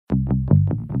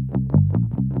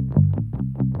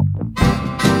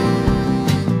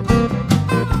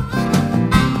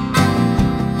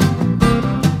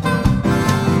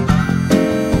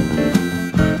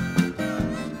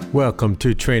Welcome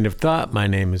to Train of Thought. My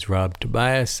name is Rob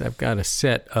Tobias. I've got a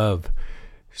set of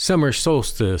summer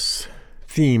solstice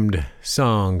themed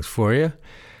songs for you.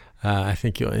 I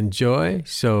think you'll enjoy,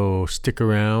 so stick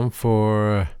around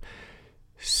for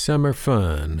summer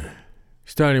fun.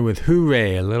 Starting with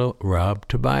Hooray, a little Rob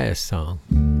Tobias song.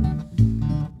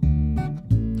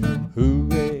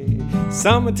 Hooray,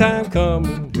 summertime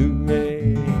coming,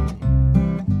 hooray.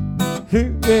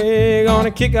 Hooray,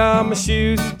 gonna kick off my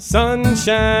shoes,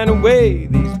 sunshine away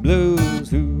these blues,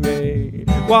 hooray.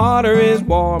 Water is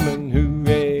warming,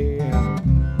 hooray.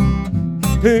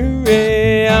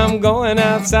 Hooray, I'm going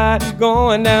outside,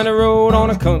 going down the road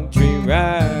on a country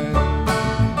ride.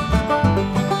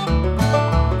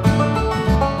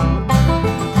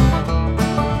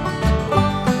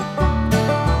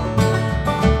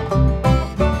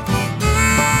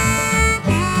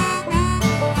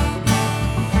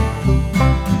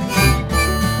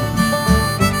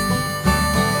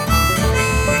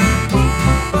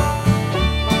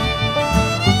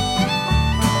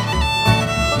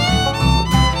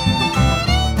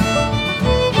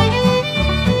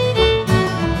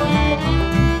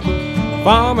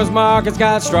 Farmer's market's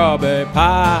got strawberry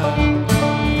pie,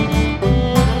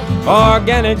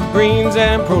 organic greens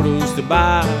and produce to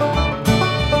buy.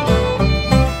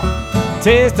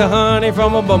 Taste the honey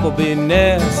from a bumblebee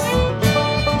nest,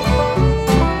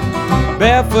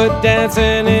 barefoot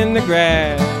dancing in the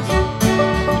grass.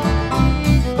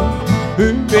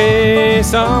 Hooray,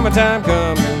 summertime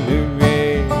coming,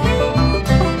 hooray.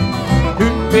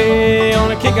 Hooray,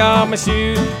 gonna kick off my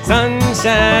shoes,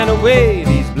 sunshine away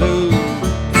these blues.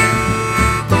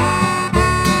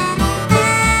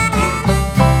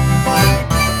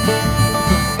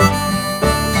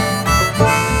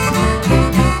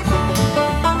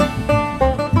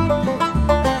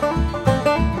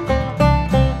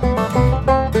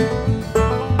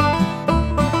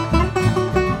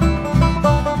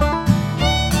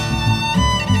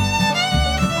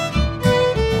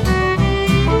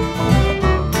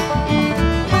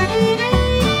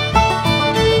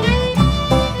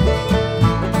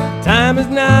 Time is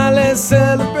now, let's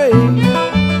celebrate.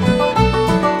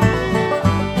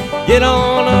 Get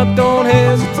on up, don't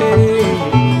hesitate.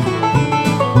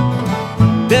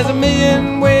 There's a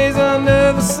million ways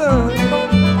under the sun.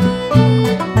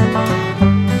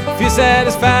 Feel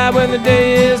satisfied when the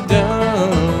day is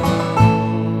done.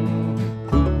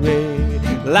 Hooray,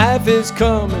 life is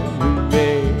coming,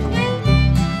 hooray.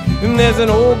 And there's an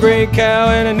old gray cow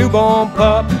and a newborn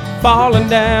pup falling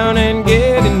down and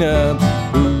getting up.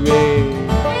 Hooray,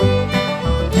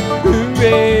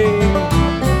 hooray,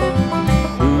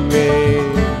 hooray,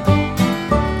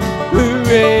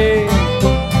 hooray.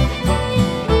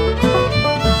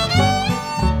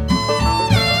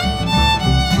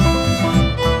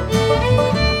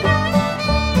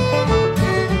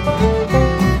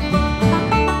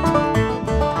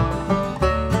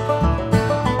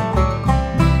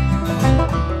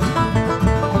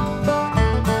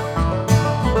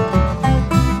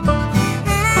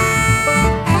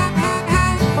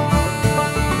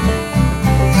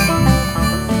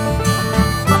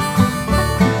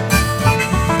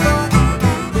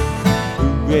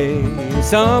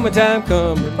 Summertime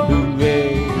coming,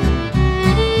 hooray.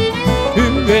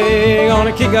 Hooray,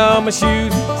 gonna kick off my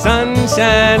shoes,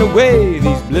 sunshine away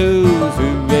these blues,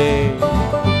 hooray.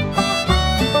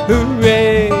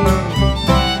 Hooray,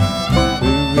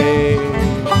 hooray,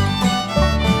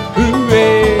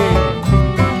 hooray.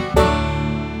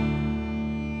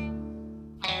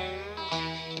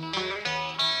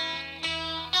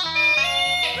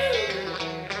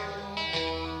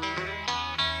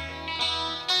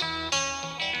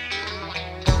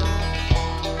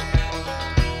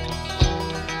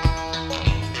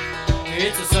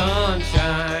 It's a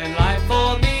sunshine life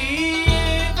for me.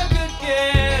 If I could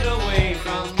get away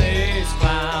from this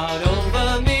cloud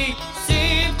over me,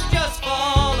 seems to just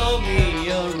follow me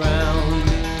around.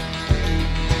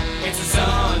 It's a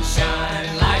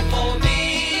sunshine life for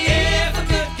me. If I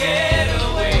could get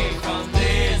away from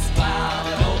this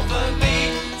cloud over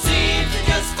me, seems to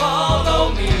just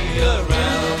follow me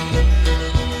around.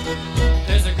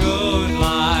 There's a good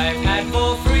life had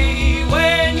for free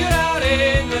when you're out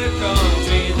in the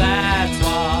country. That's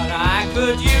what I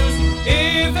could use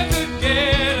if I could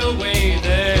get away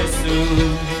there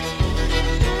soon.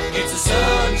 It's a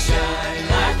sunshine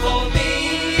life for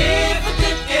me. If I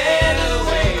could get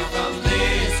away from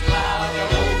this cloud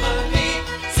over me,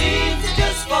 seems to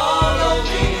just follow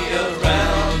me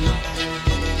around.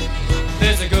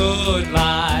 There's a good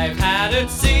life had at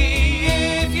sea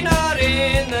if you're not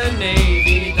in the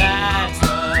Navy. That's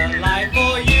the life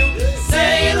for you.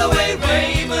 Sail away,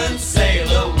 Raven, sail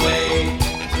away.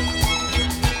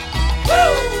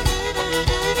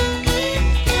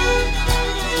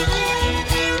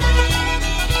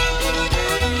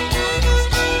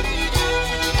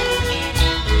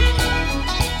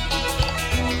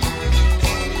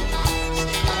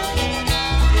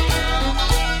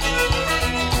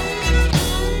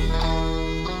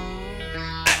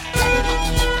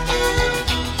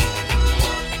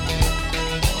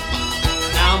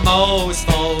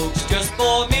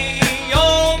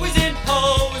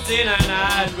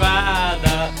 I'd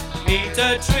rather meet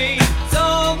a tree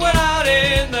somewhere out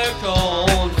in the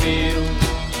cornfield.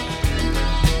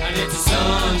 And it's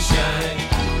sunshine,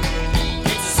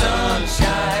 it's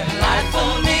sunshine life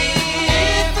for me.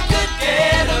 If I could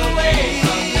get away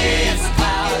from this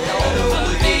cloud over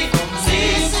me,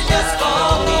 seems to just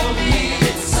follow me.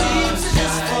 It seems to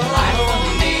just follow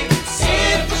me.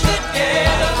 If I could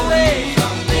get away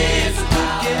from this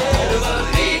cloud over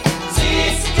me,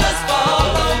 seems to just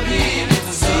follow me. It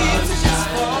seems to just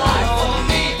follow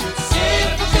me.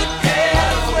 If I could get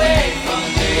away from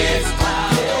this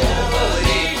cloud over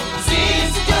me,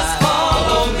 seems to just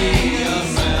follow me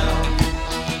around.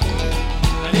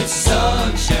 And it's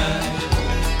sunshine,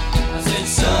 I said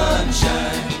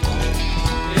sunshine,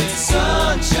 it's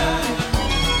sunshine.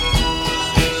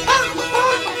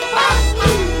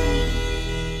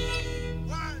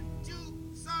 One, two,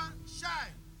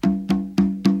 sunshine.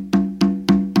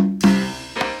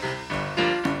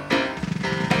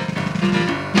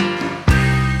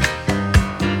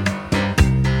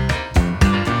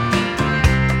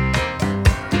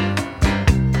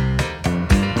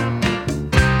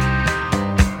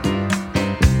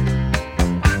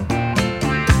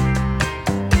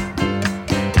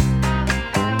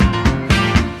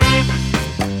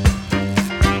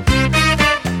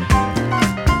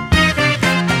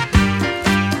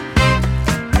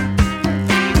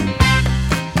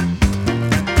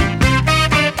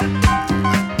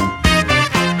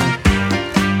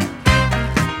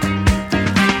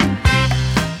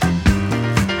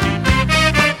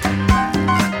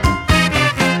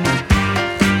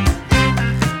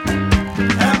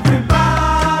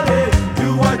 Everybody,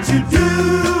 do what you're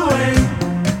doing.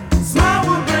 Smile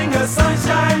will bring a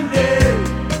sunshine day.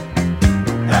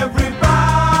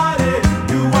 Everybody,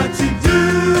 do what you're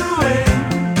doing.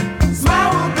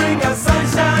 Smile will bring a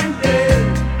sunshine day.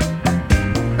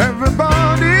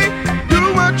 Everybody, do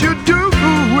what you're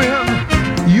doing.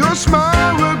 Your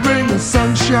smile will bring a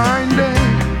sunshine day.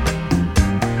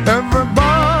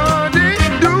 Everybody,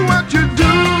 do what you're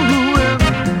doing.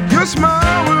 Your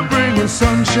smile will bring a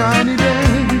sunshiny day.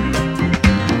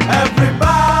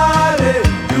 Everybody,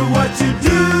 do what you're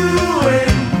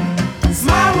doing.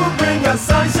 Smile will bring a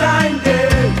sunshine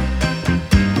day.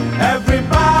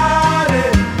 Everybody,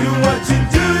 do what you're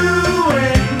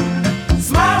doing.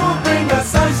 Smile will bring a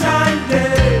sunshine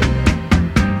day.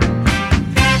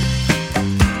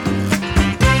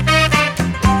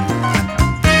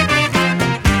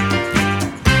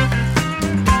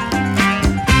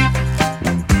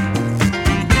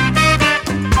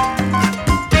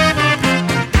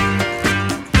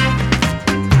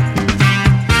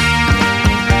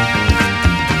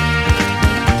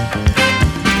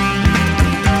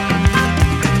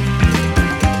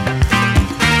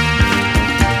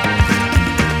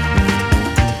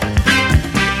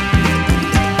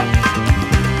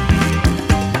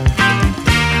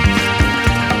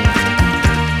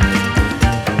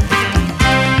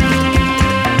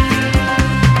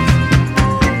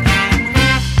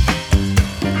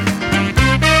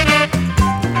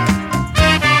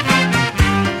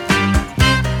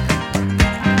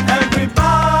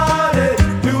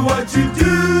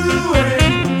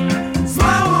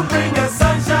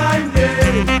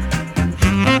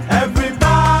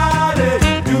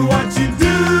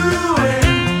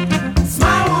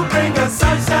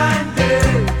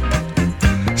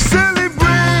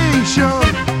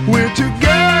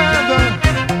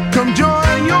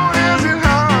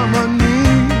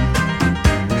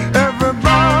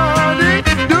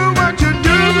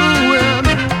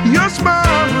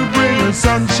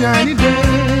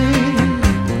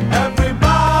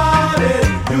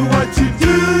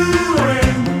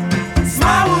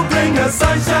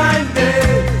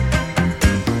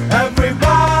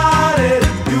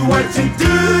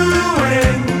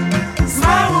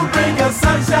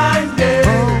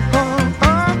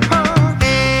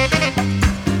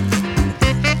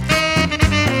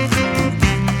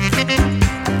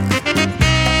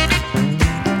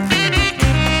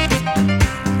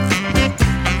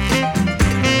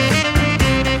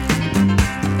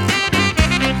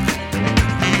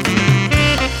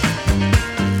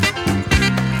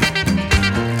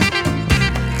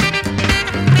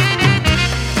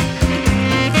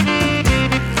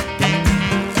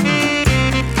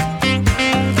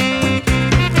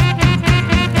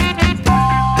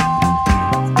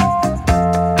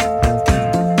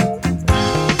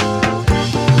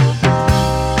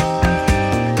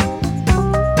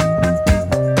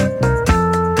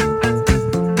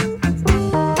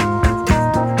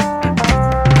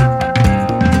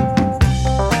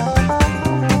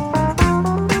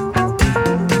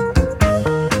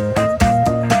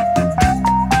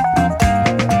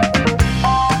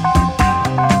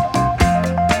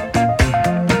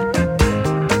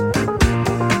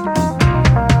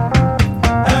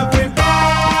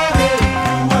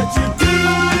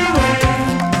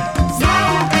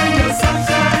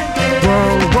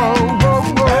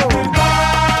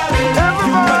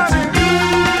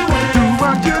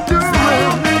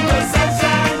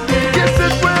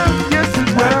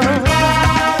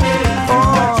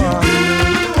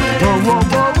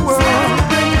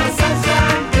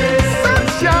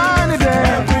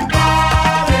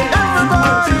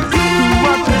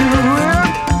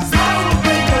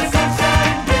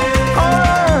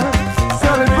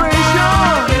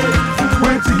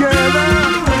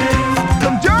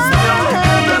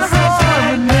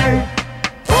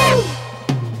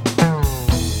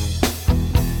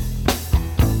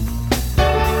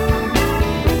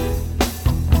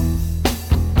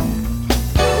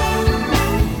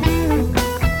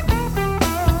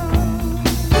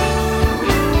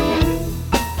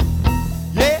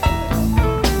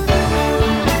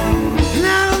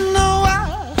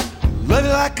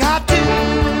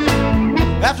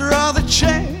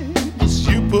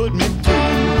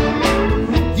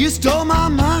 stole my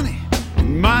money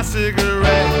and my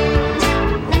cigarettes,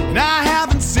 and I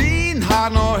haven't seen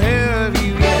heart nor hair of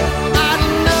you yet. I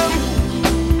don't know,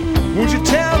 won't you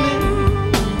tell me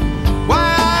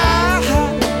why I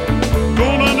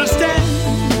don't understand?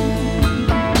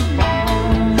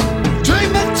 Take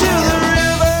me to the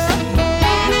river,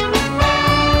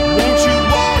 won't you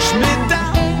wash me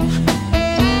down?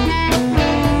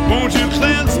 Won't you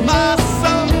cleanse my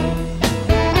soul?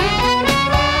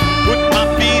 Put my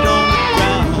feet on the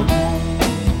ground.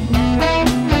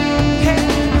 Yeah.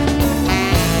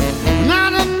 And I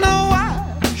don't know why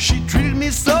she treated me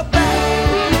so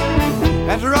bad.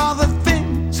 After all the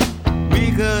things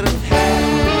we could have had,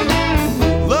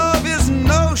 love is an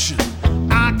ocean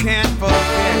I can't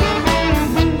forget.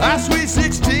 Our sweet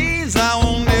 16s I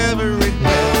won't ever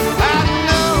regret. I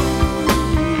know,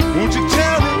 won't you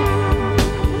tell me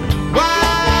why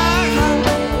I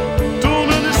don't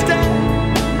understand?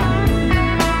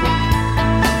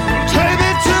 Take me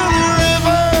to the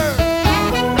river,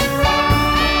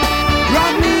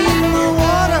 drop me in the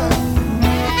water.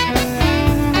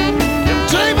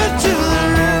 Take me to the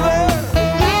river,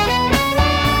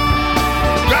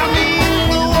 drop me in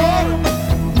the water.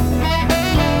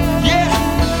 Yeah,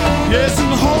 yes,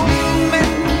 and hold me,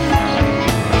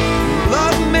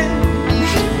 love me,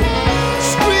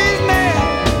 squeeze me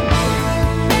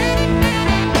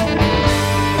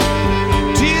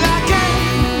till I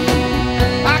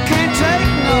can't take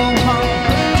no more.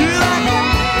 Till I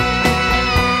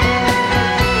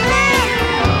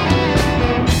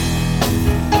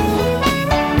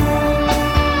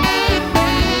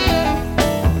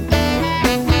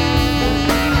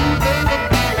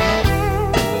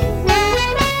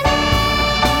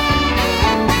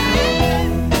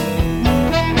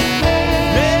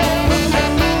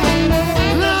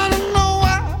And I don't know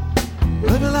why,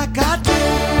 baby, like I do.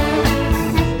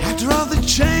 After all the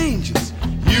changes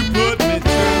you put me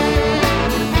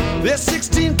through, there's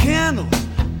 16 candles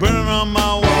burning on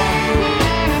my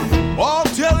wall, all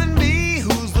telling me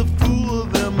who's the fool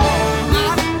of them all.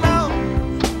 I don't know,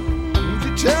 would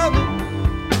you tell me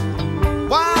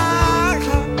why I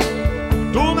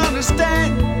don't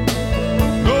understand?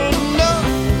 No, no,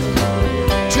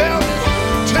 tell me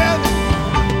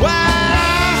why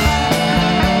I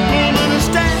don't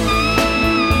understand.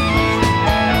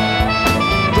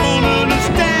 Don't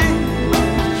understand.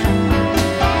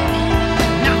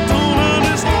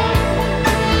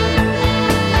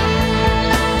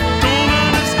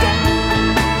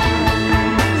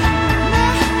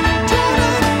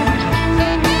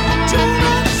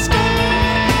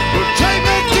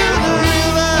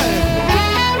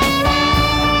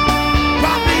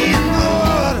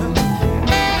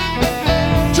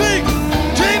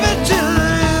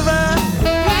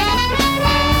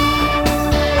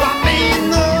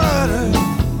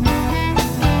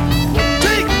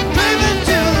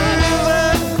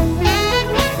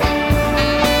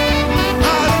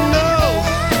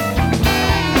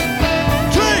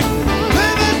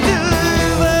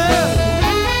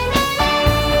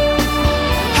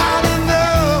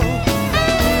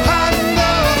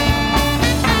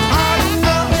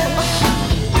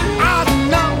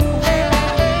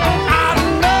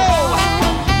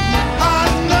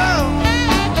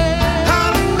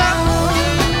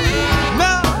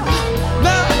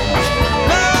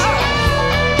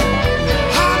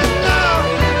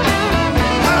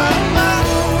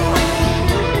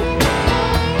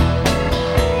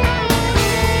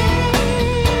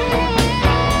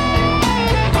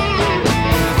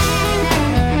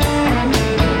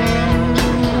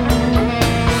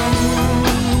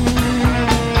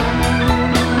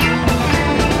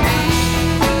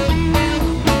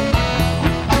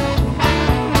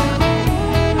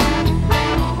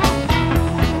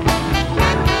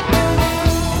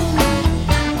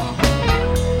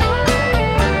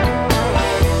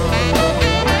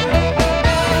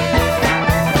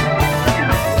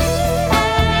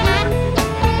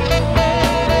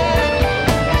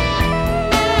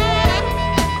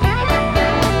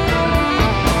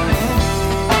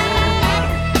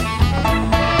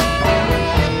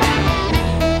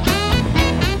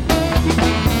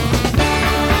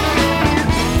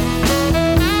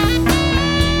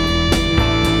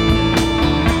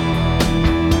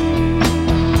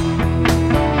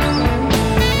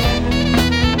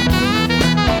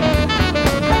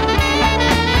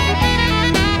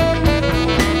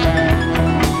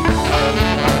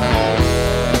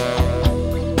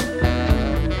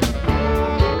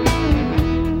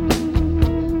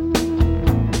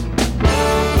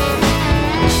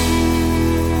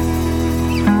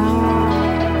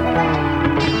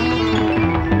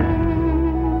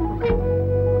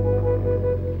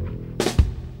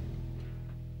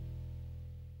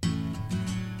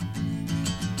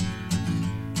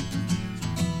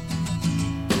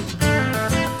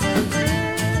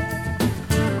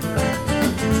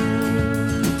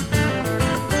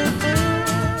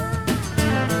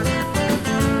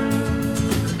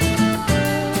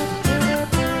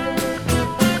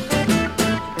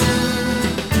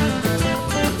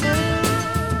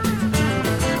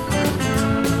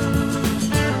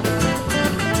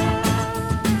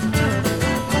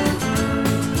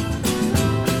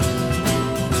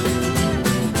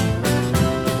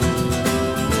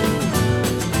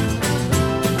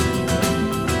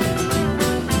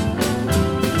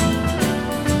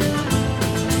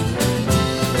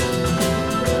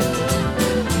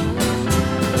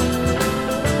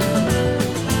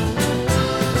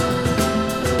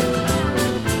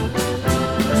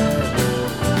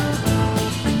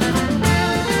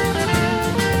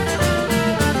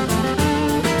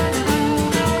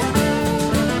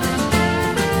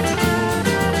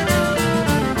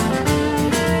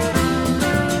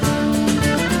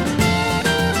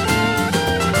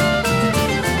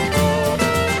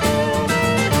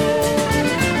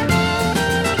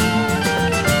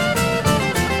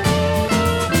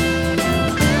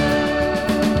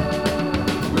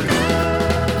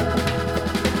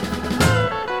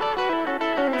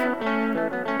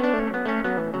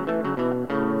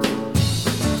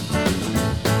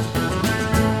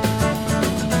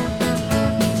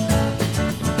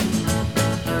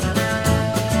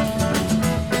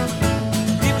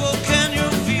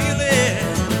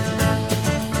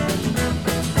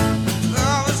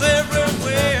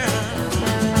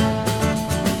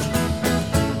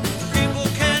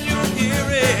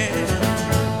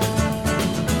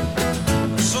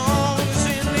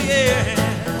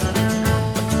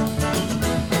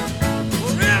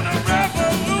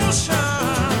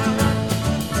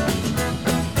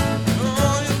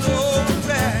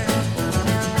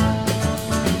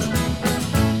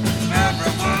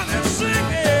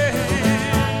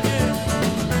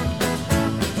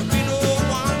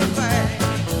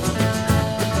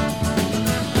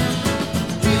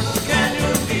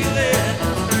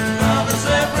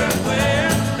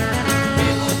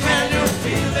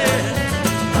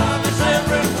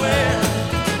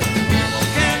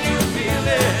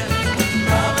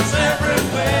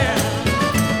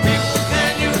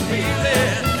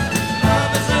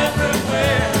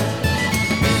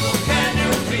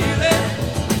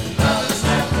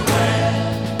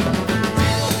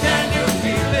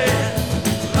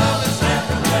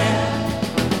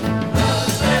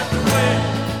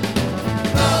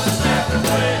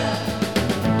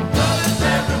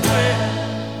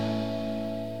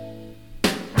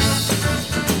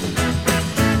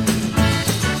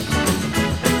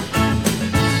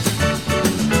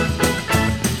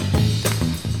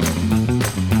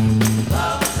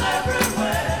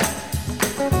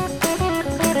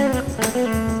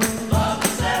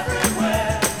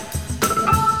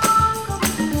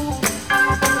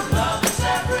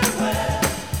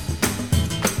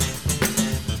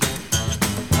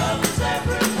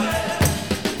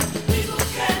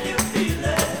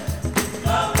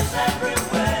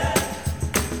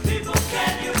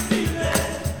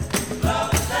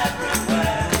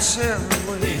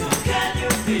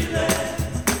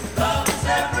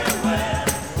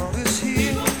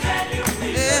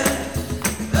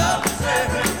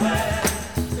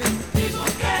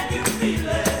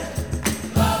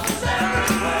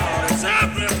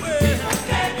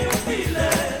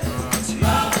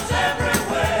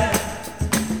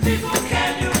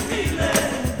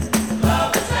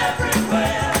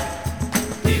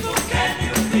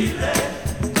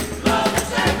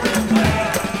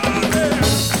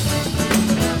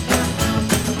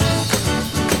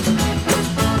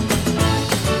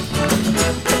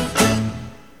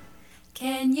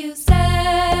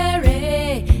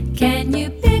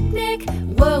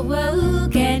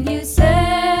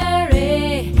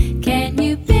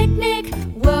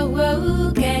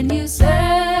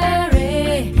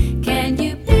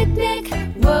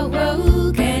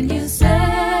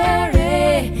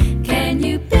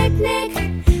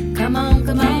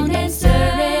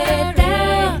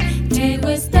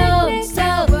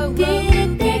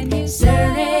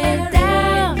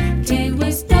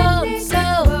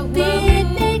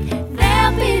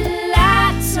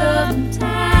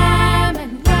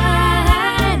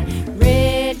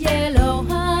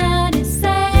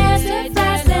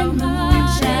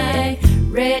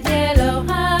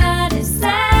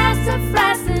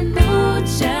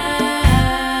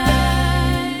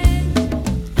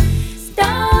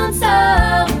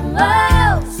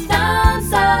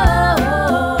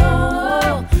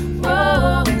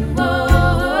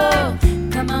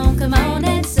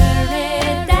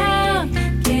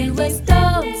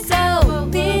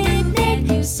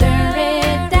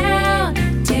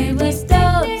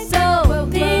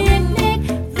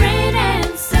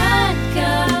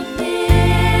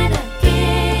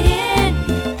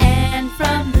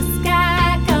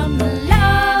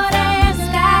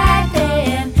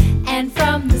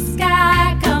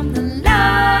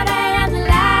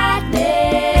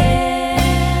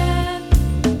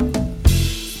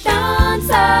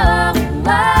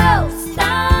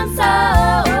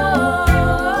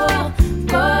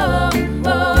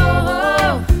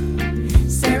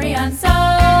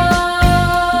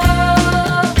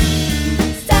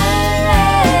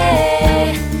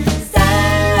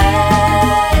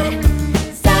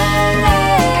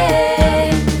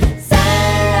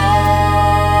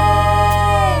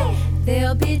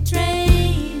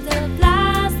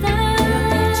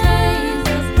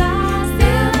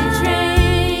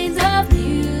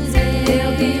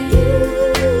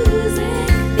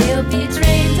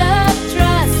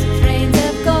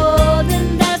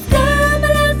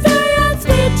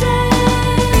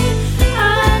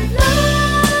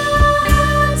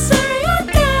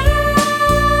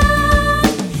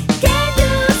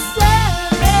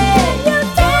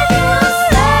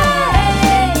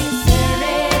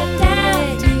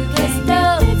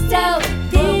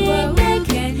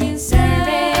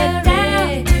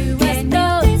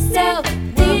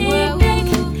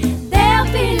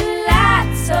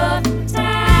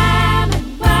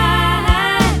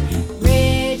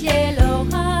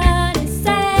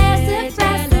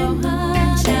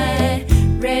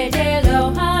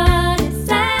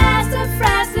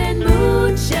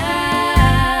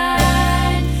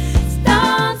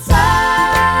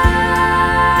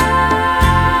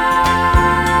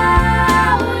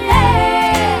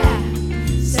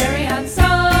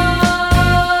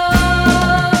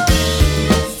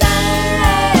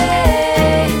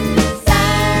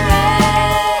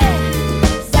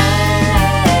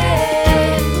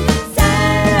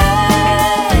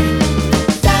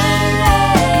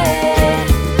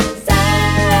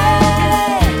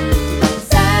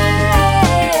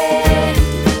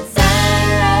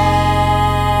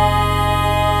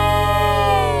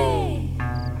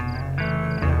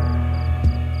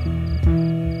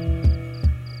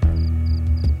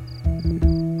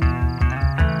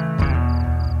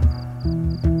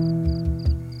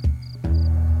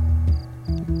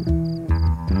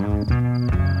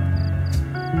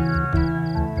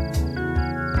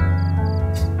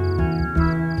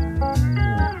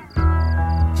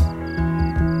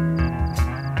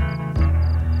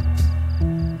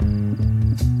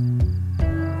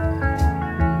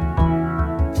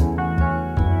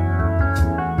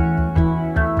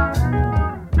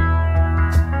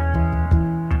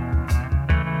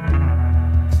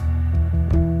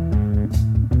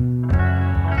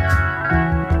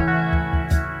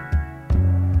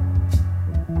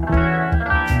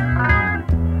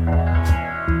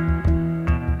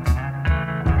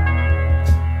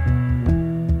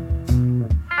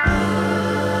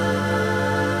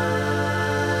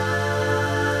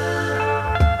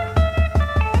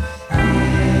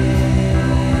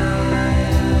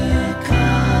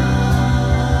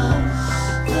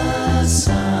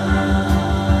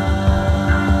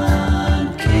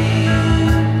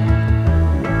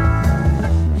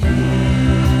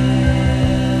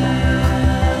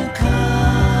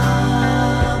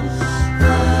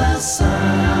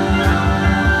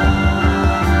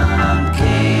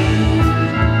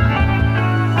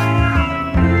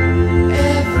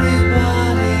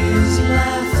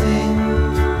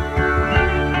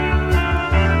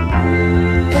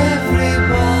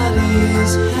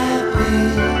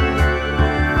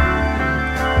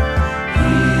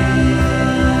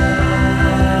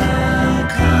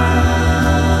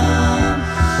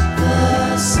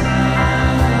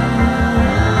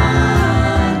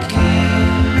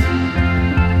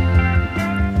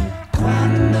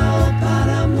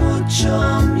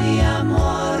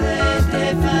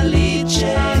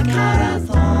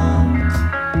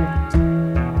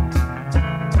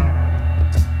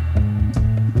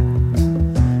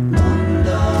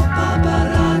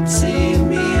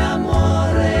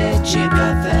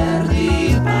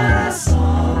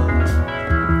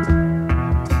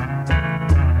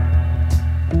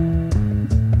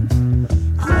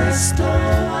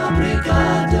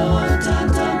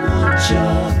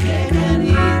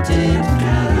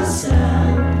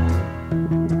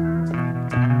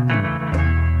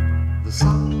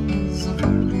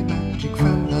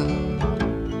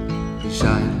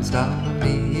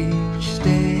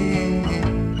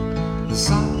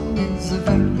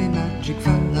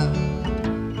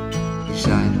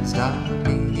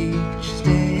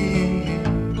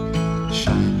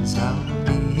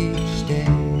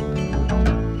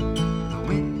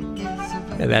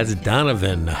 That's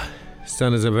Donovan.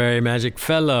 Son is a very magic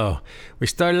fellow. We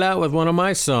started out with one of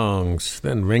my songs.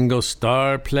 Then Ringo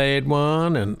Starr played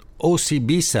one, and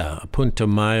Osibisa, a Punta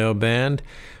Mayo band,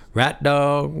 Rat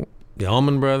Dog, the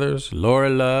Allman Brothers, Laura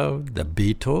Love, the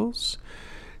Beatles.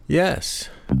 Yes,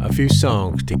 a few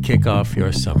songs to kick off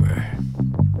your summer.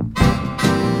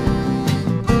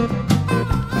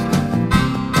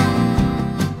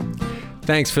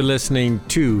 Thanks for listening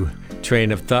to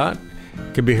Train of Thought.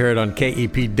 Could be heard on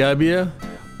KEPW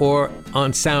or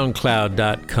on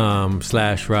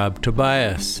soundcloud.com/Rob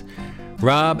Tobias.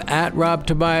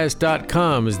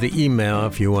 Rob@robtobias.com is the email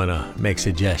if you want to make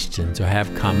suggestions or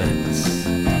have comments.